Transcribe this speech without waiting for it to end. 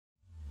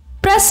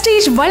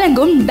Prestige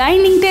வழங்கும்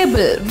dining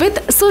table with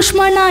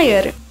Sushma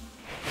Nair.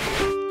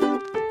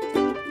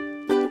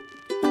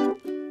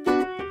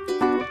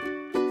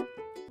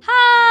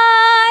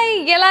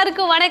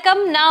 எல்லாருக்கும்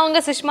வணக்கம். நான்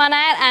உங்க Sushma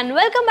Nair and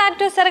welcome back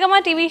to Saregama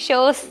TV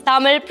shows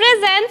Tamil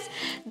presents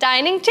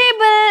dining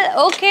table.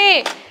 Okay,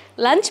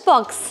 lunch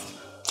box.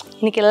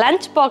 இன்னைக்கு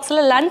lunch boxல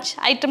lunch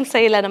item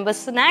செய்யல, நம்ம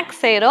snacks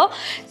செய்றோம்.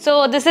 So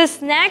this is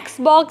snacks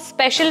box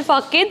special for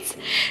kids,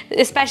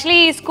 especially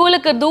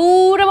ஸ்கூலுக்கு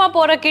தூரமா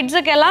போற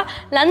கிட்ஸ்க்கு எல்லாம்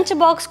lunch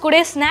box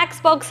கூட snacks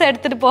box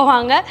எடுத்துட்டு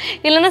போவாங்க.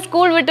 இல்லனா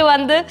ஸ்கூல் விட்டு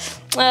வந்து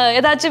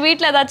ஏதாச்சும்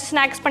வீட்ல ஏதாச்சும்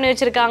ஸ்நாக்ஸ் பண்ணி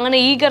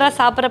வச்சிருக்காங்கன்னு ஈகரா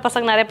சாப்பிடுற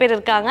பசங்க நிறைய பேர்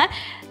இருக்காங்க.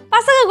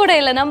 பசங்க கூட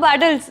இல்லை, நம்ம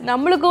அடல்ட்ஸ்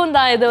நம்மளுக்கும்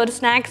தான் இது ஒரு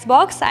ஸ்நாக்ஸ்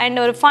பாக்ஸ்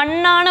அண்ட் ஒரு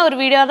ஃபன்னான ஒரு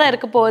வீடியோ தான்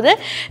இருக்க போகுது.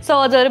 ஸோ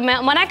அது ஒரு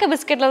மொனாக்கோ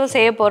பிஸ்கெட்டில் தான்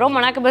செய்ய போகிறோம்.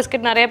 மொனாக்கோ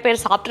பிஸ்கெட் நிறைய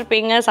பேர்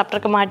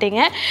சாப்பிட்ருக்க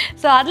மாட்டீங்க.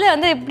 ஸோ அதில்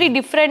வந்து எப்படி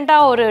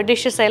டிஃப்ரெண்ட்டாக ஒரு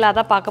டிஷ்ஷு செய்யலாம்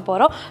அதான் பார்க்க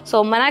போகிறோம்.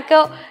 ஸோ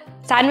மொனாக்கோ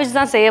சாண்ட்விச்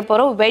தான் செய்ய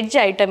போகிறோம், வெஜ்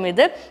ஐட்டம்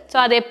இது. ஸோ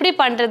அதை எப்படி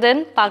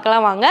பண்ணுறதுன்னு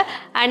பார்க்கலாம் வாங்க.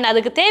 அண்ட்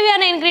அதுக்கு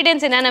தேவையான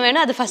இன்க்ரீடியன்ஸ் என்னென்ன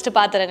வேணும் அது ஃபஸ்ட்டு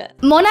பார்த்துருங்க.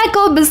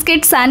 மொனாக்கோ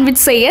பிஸ்கெட்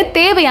சாண்ட்விச் செய்ய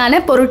தேவையான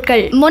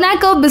பொருட்கள்: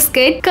 மொனாக்கோ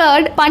பிஸ்கெட்,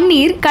 கர்ட்,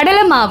 பன்னீர்,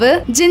 கடலை மாவு,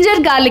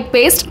 ginger garlic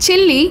paste,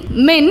 chilli,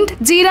 mint,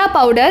 jeera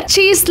powder,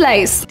 cheese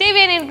slice.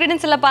 தேவையான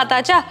இன்க்ரீடியன்ஸ் எல்லாம்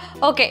பார்த்தாச்சா?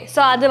 ஓகே,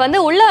 ஸோ அது வந்து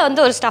உள்ளே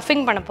வந்து ஒரு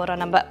ஸ்டஃபிங் பண்ண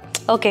போகிறோம் நம்ம.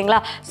 ஓகேங்களா?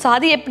 ஸோ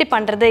அது எப்படி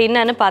பண்ணுறது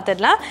என்னன்னு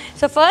பார்த்துடலாம்.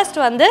 ஸோ ஃபர்ஸ்ட்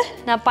வந்து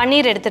நான்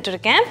பன்னீர் எடுத்துகிட்டு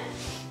இருக்கேன்.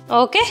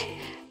 ஓகே,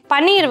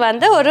 பன்னீர்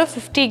வந்து ஒரு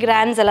 50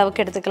 கிராம்ஸ்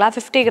அளவுக்கு எடுத்துக்கலாம்.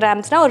 50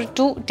 கிராம்ஸ்னால் ஒரு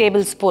 2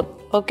 டேபிள் ஸ்பூன்.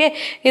 ஓகே,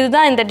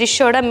 இதுதான் இந்த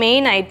டிஷ்ஷோட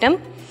மெயின் ஐட்டம்.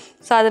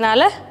 ஸோ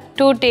அதனால்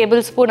 2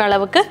 டேபிள் ஸ்பூன்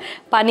அளவுக்கு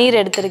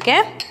பன்னீர்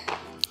எடுத்திருக்கேன்.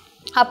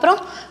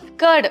 அப்புறம்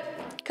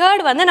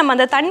கேர்டு வந்து நம்ம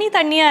அந்த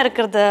தண்ணியாக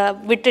இருக்கிறத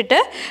விட்டுட்டு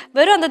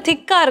வெறும் அந்த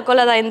திக்காக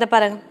இருக்கும்ல, அதான் இந்த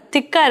பாருங்க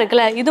திக்காக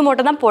இருக்குல்ல, இது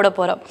மட்டும் தான் போட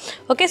போகிறோம்.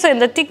 ஓகே, ஸோ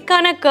இந்த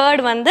திக்கான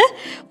கேர்டு வந்து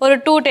ஒரு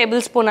 2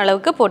 டேபிள் ஸ்பூன்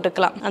அளவுக்கு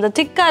போட்டுக்கலாம். அந்த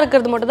திக்காக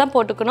இருக்கிறது மட்டும் தான்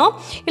போட்டுக்கணும்.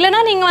 இல்லைனா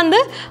நீங்கள் வந்து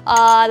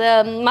அதை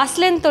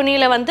மஸ்லின்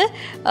துணியில் வந்து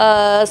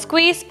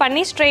ஸ்குவீஸ்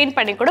பண்ணி ஸ்ட்ரெயின்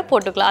பண்ணி கூட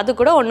போட்டுக்கலாம், அது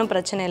கூட ஒன்றும்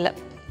பிரச்சனை இல்லை.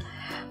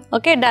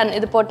 Okay, ton.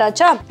 இது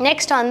போட்டாச்சா?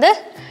 நெக்ஸ்ட் வந்து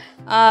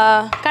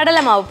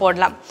கடலை மாவு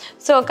போடலாம்.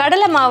 ஸோ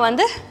கடலை மாவு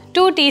வந்து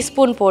 2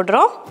 டீஸ்பூன்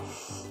போடுறோம்.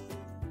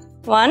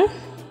 1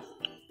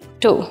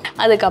 2.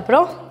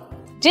 அதுக்கப்புறம்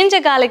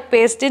ஜிஞ்சர்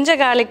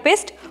கார்லிக்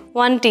பேஸ்ட்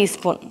 1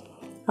 டீஸ்பூன்.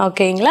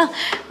 ஓகேங்களா?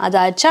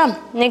 அதாச்சா?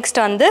 நெக்ஸ்ட்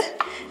வந்து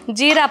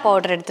ஜீரா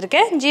பவுடர்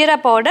எடுத்திருக்கேன். ஜீரா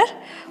பவுடர்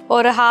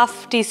ஒரு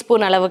 1/2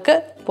 டீஸ்பூன் அளவுக்கு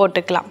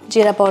போட்டுக்கலாம்.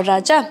 ஜீரா பவுடர்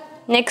ஆச்சா?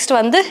 நெக்ஸ்ட்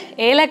வந்து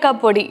ஏலக்காய்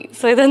பொடி.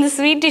 ஸோ இது வந்து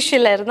ஸ்வீட்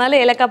டிஷ்ஷில்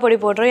இருந்தாலும் ஏலக்காய் பொடி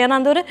போடுறோம், ஏன்னா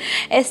அந்த ஒரு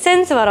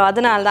எசன்ஸ் வரும்,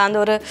 அதனால தான் அந்த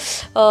ஒரு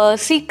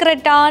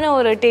சீக்ரெட்டான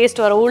ஒரு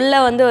டேஸ்ட் வரும். உள்ளே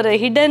வந்து ஒரு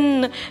ஹிடன்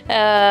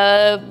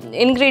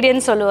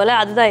இன்க்ரீடியன்ட் சொல்லுவோம்ல,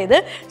 அதுதான் இது.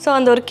 ஸோ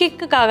அந்த ஒரு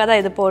கிக்குக்காக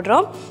தான் இது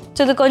போடுறோம்.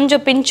 ஸோ இது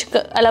கொஞ்சம்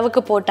பிஞ்சுக்கு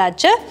அளவுக்கு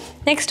போட்டாச்சு.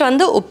 நெக்ஸ்ட்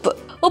வந்து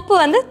உப்பு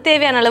வந்து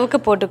தேவையான அளவுக்கு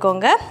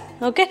போட்டுக்கோங்க.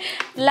 ஓகே,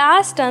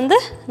 லாஸ்ட் வந்து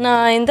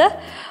நான் இந்த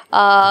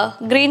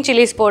க்ரீன்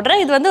சில்லிஸ்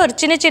போடுறேன். இது வந்து ஒரு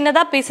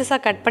சின்னதாக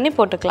பீசஸாக கட் பண்ணி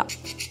போட்டுக்கலாம்.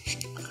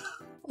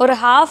 ஒரு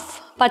 1/2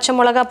 பச்சை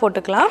மிளகா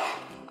போட்டுக்கலாம்.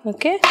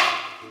 ஓகே,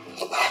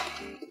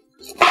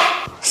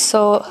 ஸோ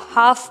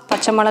 1/2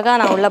 பச்சை மிளகா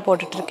நான் உள்ளே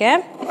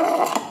போட்டுட்ருக்கேன்.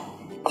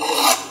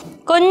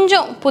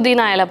 கொஞ்சம்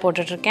புதினா இலை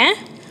போட்டுட்ருக்கேன்,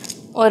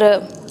 ஒரு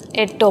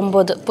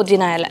 8-9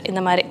 புதினா இலை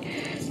இந்த மாதிரி.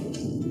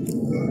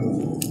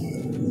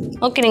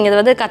 ஓகே, நீங்கள் இது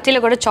வந்து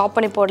கத்தியில் கூட சாப்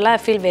பண்ணி போடலாம். I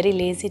feel very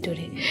lazy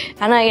today.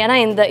 ஏன்னா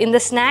இந்த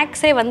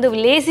ஸ்நாக்ஸே வந்து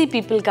லேசி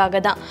பீப்புளுக்காக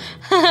தான்.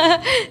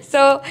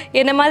 ஸோ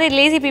என்ன மாதிரி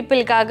லேசி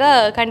பீப்புளுக்காக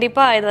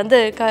கண்டிப்பாக இது வந்து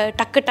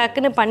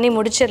டக்குன்னு பண்ணி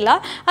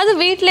முடிச்சிடலாம். அது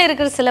வீட்டில்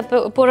இருக்கிற சில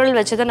பொருள்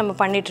வச்சு தான் நம்ம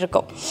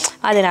பண்ணிகிட்ருக்கோம்,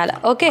 அதனால்.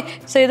 ஓகே,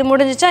 ஸோ இது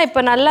முடிஞ்சிச்சா?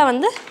 இப்போ நல்லா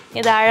வந்து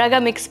இதை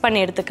அழகாக மிக்ஸ்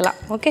பண்ணி எடுத்துக்கலாம்.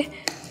 Okay,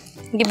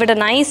 give it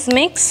a nice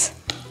mix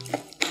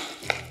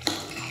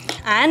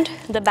and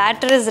the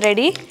batter is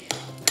ready.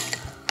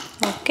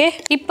 Okay,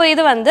 இப்போ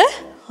இது வந்து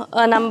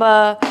நம்ம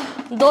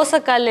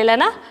தோசைக்கல்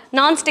இல்லைன்னா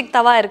நான்ஸ்டிக்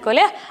தவா இருக்கும்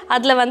இல்லையா,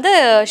 அதில் வந்து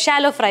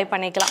ஷாலோ ஃப்ரை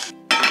பண்ணிக்கலாம்.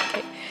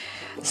 ஓகே,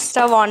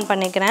 ஸ்டவ் ஆன்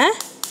பண்ணிக்கிறேன்.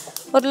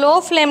 ஒரு லோ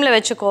ஃப்ளேமில்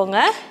வச்சுக்கோங்க.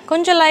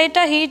 கொஞ்சம்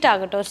லைட்டாக ஹீட்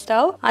ஆகட்டும்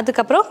ஸ்டவ்.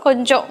 அதுக்கப்புறம்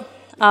கொஞ்சம்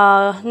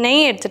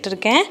நெய் எடுத்துகிட்டு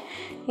இருக்கேன்.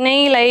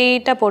 நெய்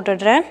லைட்டாக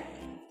போட்டுடுறேன்.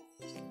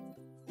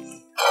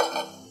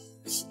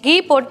 கீ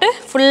போட்டு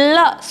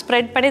ஃபுல்லாக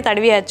ஸ்ப்ரெட் பண்ணி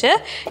தடவியாச்சு.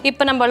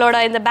 இப்போ நம்மளோட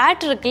இந்த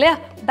பேட்டர் இருக்கு இல்லையா,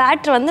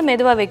 பேட்டர் வந்து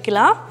மெதுவாக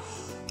வைக்கலாம்.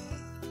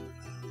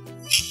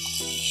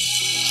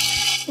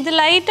 இது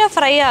லைட்டாக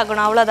ஃப்ரை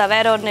ஆகணும், அவ்வளோதான்,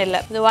 வேறு ஒன்றும் இல்லை.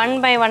 இது 1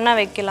 by 1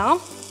 வைக்கலாம்.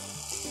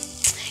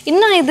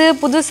 இன்னும் இது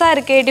புதுசாக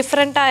இருக்கே,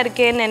 டிஃப்ரெண்ட்டாக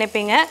இருக்கேன்னு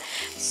நினைப்பீங்க.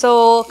 ஸோ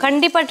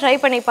கண்டிப்பாக ட்ரை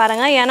பண்ணி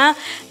பாருங்கள். ஏன்னா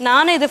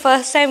நானும் இது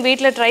ஃபர்ஸ்ட் டைம்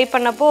வீட்டில் ட்ரை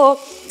பண்ணப்போ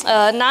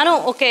நானும்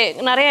ஓகே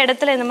நிறைய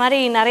இடத்துல இந்த மாதிரி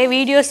நிறைய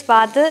வீடியோஸ்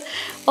பார்த்து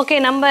ஓகே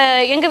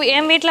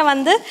என் வீட்டில்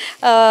வந்து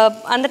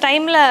அந்த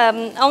டைமில்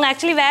அவங்க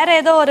ஆக்சுவலி வேறு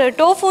ஏதோ ஒரு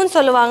டோஃபுன்னு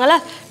சொல்லுவாங்கள்ல,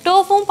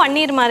 டோஃபும்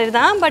பன்னீர் மாதிரி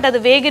தான், பட் அது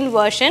வேகன்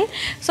வெர்ஷன்.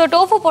 ஸோ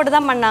டோஃபு போட்டு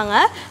தான் பண்ணாங்க.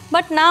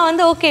 பட் நான்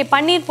வந்து ஓகே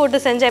பன்னீர் போட்டு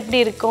செஞ்சால் எப்படி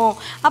இருக்கும்,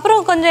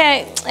 அப்புறம் கொஞ்சம்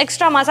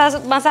எக்ஸ்ட்ரா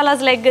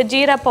மசாலாஸ் லைக்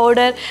ஜீரா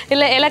பவுடர்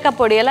இல்லை ஏலக்காய்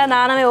பொடி எல்லாம்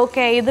நானே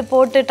ஓகே இது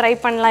போட்டு ட்ரை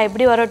பண்ணலாம்,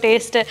 எப்படி வரும்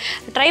டேஸ்ட்டு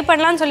ட்ரை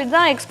பண்ணலான்னு சொல்லிட்டு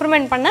தான்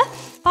எக்ஸ்பெரிமெண்ட் பண்ணேன்.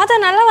 பார்த்தா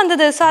நல்லா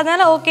வந்தது. ஸோ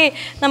அதனால் ஓகே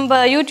நம்ம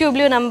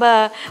யூடியூப்லேயும் நம்ம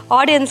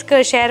ஆடியன்ஸ்க்கு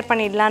ஷேர்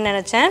பண்ணிடலான்னு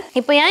நினச்சேன்.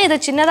 இப்போ ஏன் இதை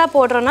சின்னதாக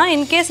போடுறோன்னா,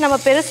 இன்கேஸ் நம்ம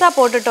பெருசாக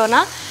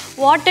போட்டுட்டோன்னா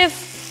வாட் இஃப்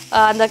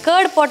அந்த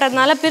கேர்டு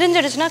போட்டதுனால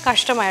பிரிஞ்சிடுச்சுன்னா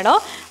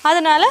கஷ்டமாயிடும்.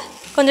 அதனால்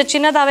கொஞ்சம்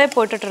சின்னதாகவே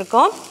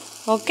போட்டுட்ருக்கோம்.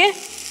 ஓகே,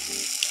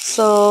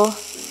 ஸோ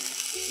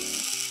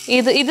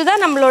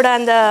இதுதான் நம்மளோட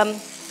அந்த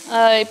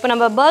இப்போ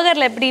நம்ம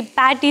பர்கரில் எப்படி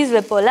பேட்டீஸ்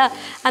வைப்போம்ல,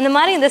 அந்த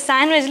மாதிரி இந்த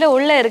சாண்ட்விச்சில்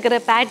உள்ளே இருக்கிற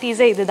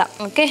பேட்டீஸே இதுதான்.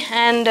 ஓகே,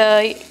 அண்ட்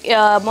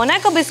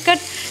மொனாக்கோ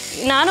பிஸ்கட்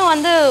நானும்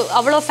வந்து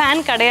அவ்வளோ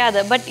ஃபேன்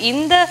கிடையாது. பட்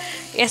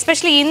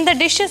எஸ்பெஷலி இந்த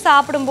டிஷ்ஷு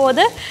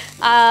சாப்பிடும்போது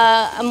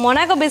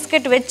மொனாக்கோ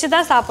பிஸ்கட் வச்சு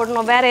தான்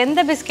சாப்பிடணும். வேறு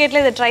எந்த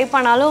பிஸ்கெட்டில் இதை ட்ரை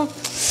பண்ணாலும்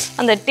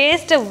அந்த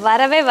டேஸ்ட்டு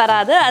வரவே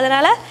வராது.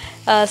 அதனால்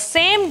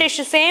same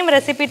dish same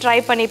recipe try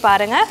பண்ணி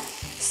பாருங்கள்.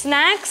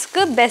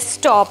 ஸ்நாக்ஸ்க்கு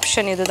பெஸ்ட்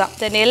ஆப்ஷன் இதுதான்.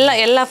 தென்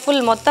எல்லாம்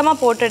ஃபுல் மொத்தமாக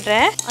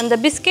போட்டுடுறேன். அந்த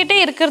பிஸ்கெட்டே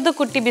இருக்கிறது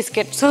குட்டி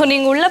பிஸ்கெட். ஸோ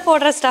நீங்கள் உள்ளே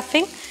போடுற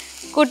ஸ்டஃபிங்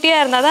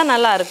குட்டியாக இருந்தால் தான்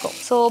நல்லாயிருக்கும்.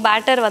 ஸோ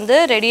பேட்டர் வந்து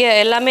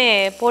ரெடியாக எல்லாமே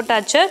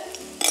போட்டாச்சு.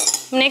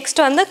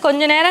 நெக்ஸ்ட் வந்து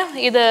கொஞ்ச நேரம்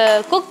இது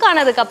குக்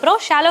ஆனதுக்கப்புறம்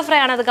ஷாலோ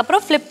ஃப்ரை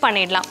ஆனதுக்கப்புறம் ஃப்ளிப்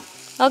பண்ணிடலாம்.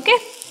 Okay,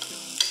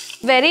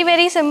 very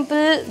very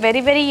simple,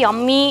 very very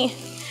yummy.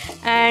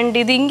 And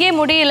இது இங்கே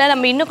முடியல,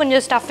 நம்ம இன்னும்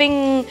கொஞ்சம் ஸ்டஃபிங்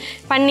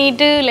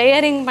பண்ணிவிட்டு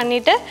லேயரிங்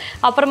பண்ணிவிட்டு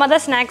அப்புறமா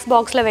தான் ஸ்நாக்ஸ்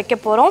பாக்ஸில் வைக்க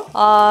போகிறோம்.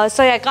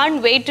 So I can't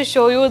wait to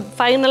show you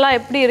ஃபைனலாக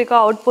எப்படி இருக்கோ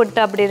அவுட்புட்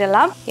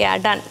அப்படின்லாம். யா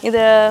டன்,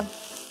 இது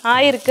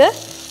ஆயிருக்கு.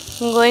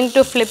 I'm going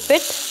to flip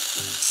it.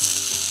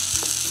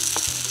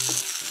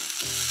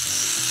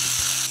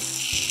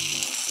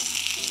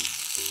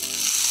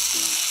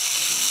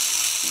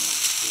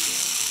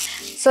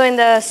 So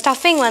இந்த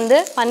ஸ்டஃபிங் வந்து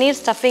பன்னீர்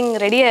ஸ்டஃபிங்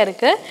ரெடியாக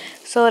இருக்குது.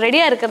 ஸோ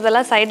ரெடியாக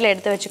இருக்கிறதெல்லாம் சைடில்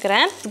எடுத்து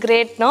வச்சுக்கிறேன்.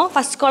 கிரேட்னோ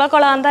ஃபஸ்ட்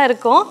கொலான்னு தான்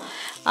இருக்கும்.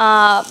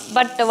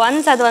 பட்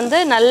ஒன்ஸ் அது வந்து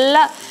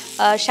நல்லா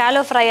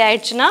ஷாலோ ஃப்ரை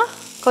ஆயிடுச்சுன்னா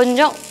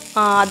கொஞ்சம்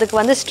அதுக்கு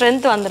வந்து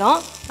ஸ்ட்ரென்த் வந்துடும்.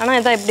 ஆனால்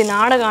இதான் இப்படி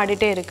நாடகம்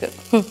ஆடிட்டே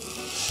இருக்குது.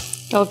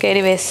 ஓகே,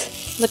 எனிவேஸ்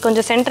இது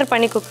கொஞ்சம் சென்டர்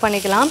பண்ணி குக்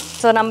பண்ணிக்கலாம்.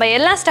 ஸோ நம்ம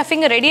எல்லா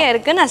ஸ்டஃபிங்கும் ரெடியாக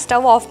இருக்குது. நான்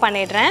ஸ்டவ் ஆஃப்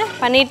பண்ணிடுறேன்.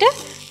 பண்ணிவிட்டு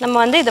நம்ம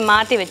வந்து இதை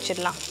மாற்றி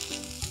வச்சிடலாம்.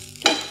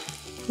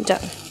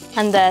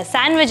 அந்த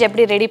சாண்ட்விச்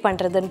எப்படி ரெடி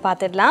பண்ணுறதுன்னு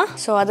பார்த்துடலாம்.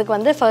 ஸோ அதுக்கு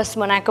வந்து ஃபர்ஸ்ட்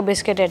மொனாக்கோ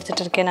பிஸ்கெட்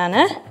எடுத்துகிட்டு இருக்கேன்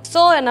நான்.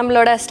 ஸோ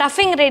நம்மளோட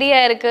ஸ்டஃபிங்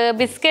ரெடியாக இருக்குது,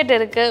 பிஸ்கெட்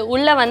இருக்குது.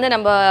 உள்ளே வந்து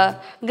நம்ம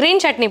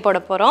க்ரீன் சட்னி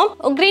போட போகிறோம்.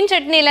 க்ரீன்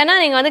சட்னி இல்லைன்னா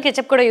நீங்கள் வந்து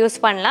கெச்சப் கூட யூஸ்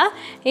பண்ணலாம்.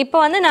 இப்போ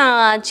வந்து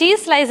நான்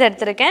சீஸ் ஸ்லைஸ்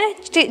எடுத்திருக்கேன்.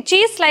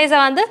 சீஸ்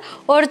ஸ்லைஸை வந்து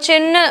ஒரு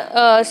சின்ன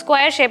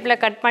ஸ்கொயர்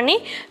ஷேப்பில் கட் பண்ணி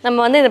நம்ம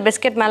வந்து இந்த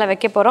பிஸ்கெட் மேலே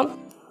வைக்க போகிறோம்.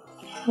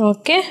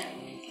 ஓகே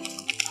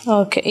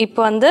ஓகே,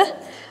 இப்போ வந்து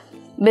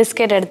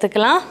பிஸ்கெட்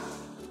எடுத்துக்கலாம்.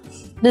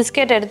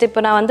 பிஸ்கெட் எடுத்து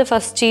இப்போ நான் வந்து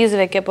ஃபஸ்ட் சீஸ்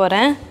வைக்க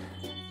போகிறேன்.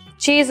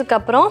 சீஸுக்கு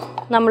அப்புறம்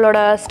நம்மளோட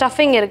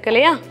ஸ்டஃபிங் இருக்கு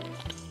இல்லையா,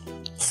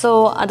 ஸோ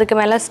அதுக்கு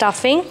மேலே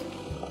ஸ்டஃபிங்,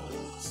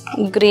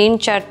 க்ரீன்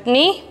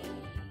சட்னி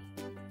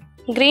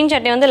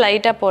வந்து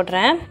லைட்டாக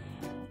போடுறேன்.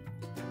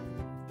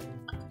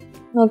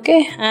 Okay,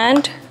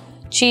 and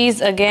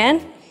cheese again,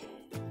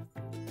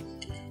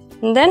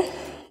 then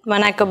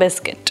Monaco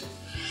biscuit.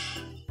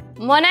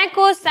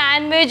 Monaco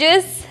sandwich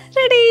is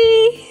ready.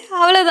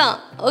 அவ்வளோதான்.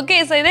 ஓகே,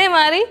 ஸோ இதே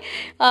மாதிரி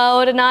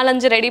ஒரு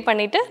 4-5 ரெடி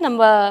பண்ணிவிட்டு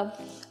நம்ம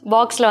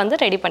பாக்ஸில் வந்து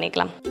ரெடி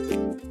பண்ணிக்கலாம்.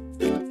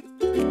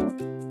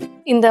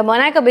 இந்த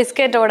மொனாக்கோ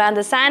பிஸ்கெட்டோட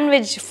அந்த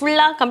சாண்ட்விச்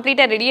ஃபுல்லாக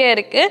கம்ப்ளீட்டாக ரெடியாக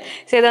இருக்குது.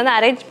 ஸோ இதை வந்து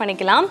அரேஞ்ச்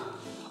பண்ணிக்கலாம்.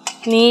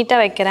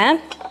 நீட்டாக வைக்கிறேன்.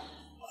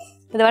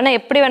 இது வேணால்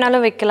எப்படி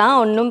வேணாலும் வைக்கலாம்,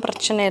 ஒன்றும்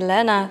பிரச்சனை இல்லை.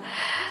 நான்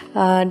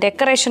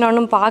டெக்கரேஷன்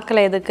ஒன்றும்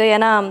பார்க்கல இதுக்கு,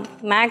 ஏன்னா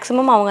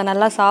மேக்ஸிமம் அவங்க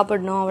நல்லா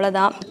சாப்பிடணும்,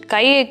 அவ்வளோதான்.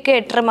 கைக்கு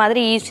எட்டுற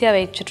மாதிரி ஈஸியாக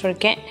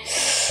வச்சுட்ருக்கேன்.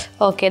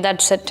 Okay,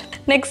 that's it.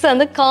 நெக்ஸ்ட்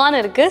வந்து கார்ன்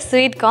இருக்குது,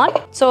 sweet corn.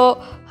 So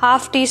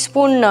 1/2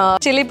 teaspoon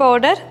chilli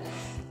powder,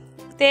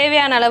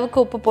 தேவையான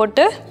அளவுக்கு உப்பு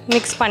போட்டு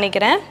மிக்ஸ்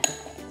பண்ணிக்கிறேன்.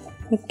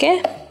 ஓகே,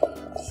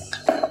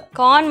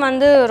 கார்ன்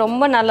வந்து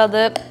ரொம்ப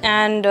நல்லது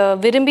அண்ட்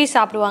விரும்பி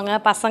சாப்பிடுவாங்க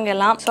பசங்க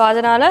எல்லாம். ஸோ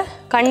அதனால்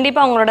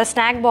கண்டிப்பாக அவங்களோட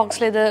ஸ்நாக்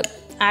பாக்ஸில் இது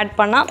ஆட்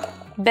பண்ணால்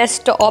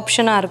பெஸ்ட்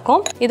ஆப்ஷனாக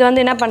இருக்கும். இது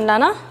வந்து என்ன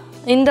பண்ணலான்னா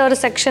இந்த ஒரு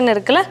செக்ஷன்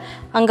இருக்குல்ல,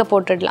 அங்கே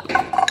போட்டுடலாம்.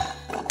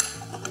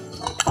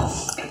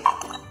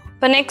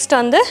 இப்போ நெக்ஸ்ட்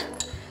வந்து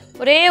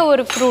ஒரே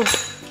ஒரு fruit,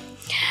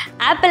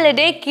 apple a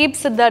day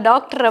keeps the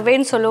doctor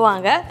awayன்னு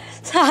சொல்லுவாங்க.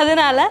 ஸோ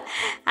அதனால்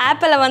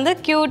ஆப்பிளை வந்து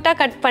க்யூட்டாக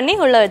கட் பண்ணி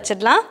உள்ளே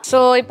வச்சிடலாம். ஸோ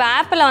இப்போ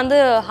ஆப்பிளை வந்து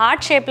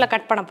ஹார்ட் ஷேப்பில்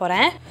கட் பண்ண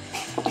போகிறேன்.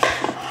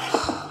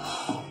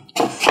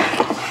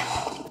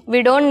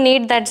 we don't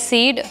need that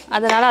seed,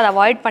 அதனால் அதை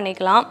அவாய்ட்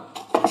பண்ணிக்கலாம்.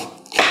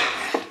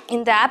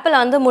 இந்த ஆப்பிளை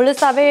வந்து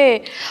முழுசாகவே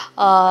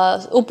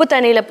உப்பு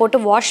தண்ணியில் போட்டு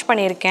வாஷ்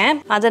பண்ணியிருக்கேன்.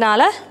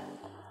 அதனால்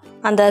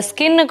அந்த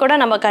ஸ்கின்னு கூட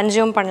நம்ம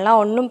கன்சியூம் பண்ணலாம்,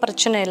 ஒன்றும்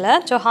பிரச்சனை இல்லை.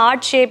 ஸோ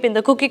ஹார்ட் ஷேப் இந்த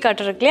குக்கி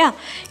கட்டர் இருக்கு இல்லையா,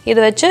 இது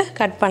வச்சு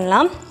கட்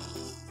பண்ணலாம்.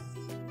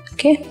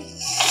 ஓகே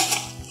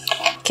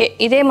ஓகே,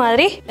 இதே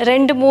மாதிரி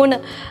 2-3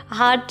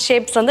 ஹார்ட்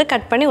ஷேப்ஸ் வந்து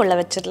கட் பண்ணி உள்ளே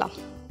வச்சிடலாம்.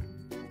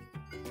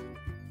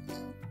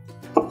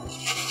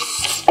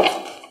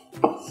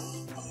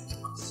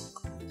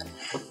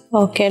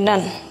 Okay,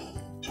 ton.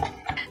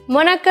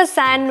 Monaco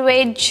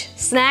sandwich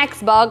snacks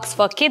box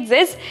for kids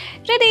is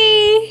ready.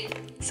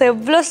 So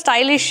எவ்வளோ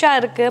ஸ்டைலிஷாக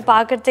இருக்குது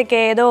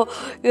பார்க்குறதுக்கே ஏதோ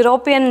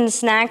யூரோப்பியன்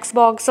ஸ்நாக்ஸ்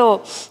பாக்ஸோ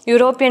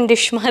யூரோப்பியன்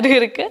டிஷ் மாதிரி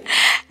இருக்குது.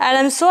 And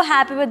I'm so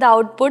happy with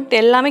output.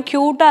 எல்லாமே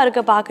க்யூட்டாக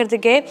இருக்குது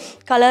பார்க்குறதுக்கே,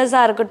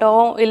 கலர்ஸாக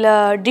இருக்கட்டும் இல்லை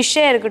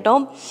டிஷ்ஷே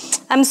இருக்கட்டும்.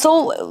 I'm so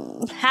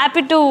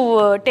happy to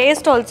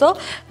taste also.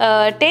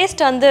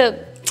 Taste வந்து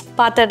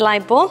பார்த்துடலாம்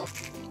இப்போது.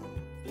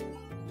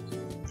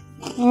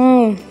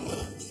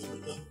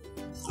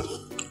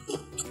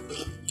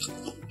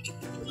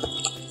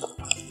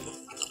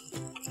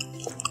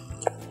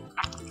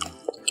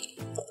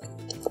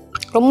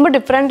 ரொம்ப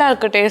டிஃப்ரெண்ட்டாக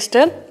இருக்குது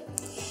டேஸ்ட்டு.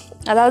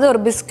 அதாவது ஒரு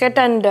பிஸ்கட்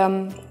அண்ட்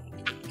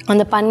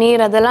அந்த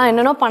பன்னீர் அதெல்லாம்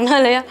என்னென்னோ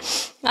பண்ணலையா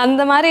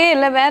அந்த மாதிரியே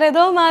இல்லை, வேறு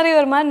ஏதோ மாதிரி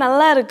ஒரு மாதிரி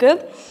நல்லா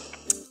இருக்குது.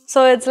 So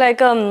it's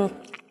like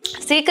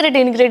secret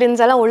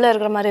ingredients எல்லாம் உள்ளே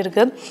இருக்கிற மாதிரி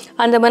இருக்குது.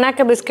 அந்த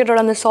மொனாக்கோ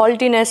பிஸ்கெட்டோட அந்த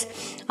சால்ட்டினஸ்,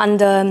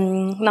 அந்த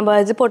நம்ம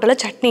இது போட்டோல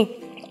சட்னி,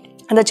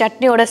 அந்த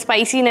சட்னியோட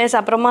ஸ்பைசினஸ்,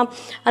 அப்புறமா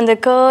அந்த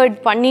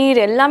கர்ட்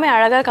பன்னீர் எல்லாமே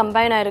அழகாக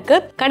கம்பைன் ஆகிருக்கு.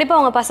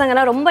 கண்டிப்பாக உங்கள்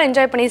பசங்கள்லாம் ரொம்ப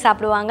என்ஜாய் பண்ணி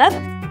சாப்பிடுவாங்க.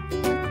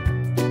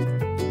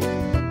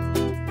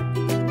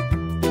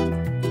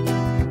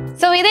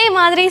 ஸோ இதே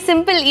மாதிரி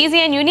சிம்பிள் ஈஸி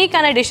அண்ட்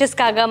யூனிக்கான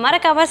டிஷ்ஷஸ்க்காக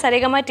மறக்காம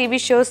Saregama TV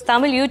shows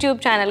Tamil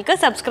YouTube சேனலுக்கு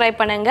சப்ஸ்கிரைப்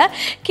பண்ணுங்கள்.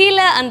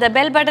 கீழே அந்த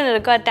பெல் பட்டன்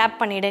இருக்க டேப்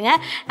பண்ணிவிடுங்க.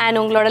 அண்ட்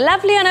உங்களோட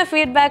லவ்லியான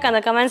ஃபீட்பேக்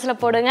அந்த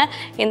கமெண்ட்ஸில் போடுங்க.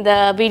 இந்த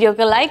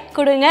வீடியோக்கு லைக்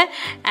கொடுங்க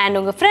அண்ட்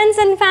உங்கள்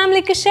ஃப்ரெண்ட்ஸ் அண்ட்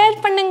ஃபேமிலிக்கு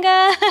ஷேர்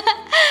பண்ணுங்கள்.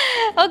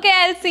 Okay,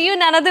 I'll see you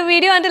in another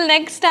video. Until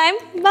next time,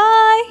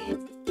 bye.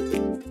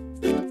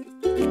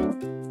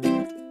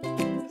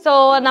 So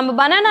நம்ம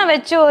பனானா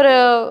வச்சு ஒரு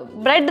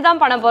ப்ரெட் தான்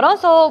பண்ண போகிறோம்.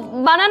 ஸோ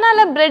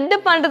பனானாவில் ப்ரெட்டு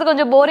பண்ணுறது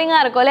கொஞ்சம்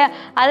போரிங்காக இருக்கும் இல்லையா,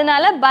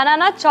 அதனால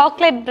பனானா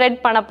சாக்லேட் ப்ரெட்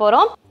பண்ண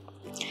போகிறோம்.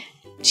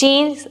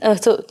 சீஸ்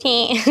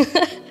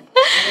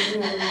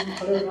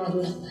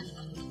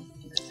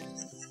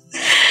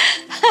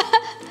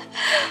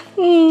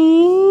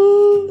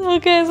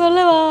ஓகே,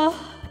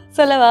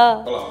 சொல்லவா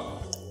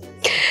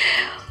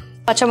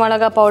பச்சை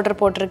மிளகா பவுடர்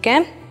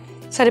போட்டிருக்கேன்.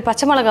 சரி,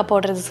 பச்சை மிளகா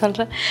பவுடர் இது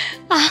சொல்கிறேன்.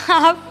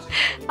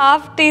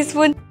 ½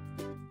 டீஸ்பூன்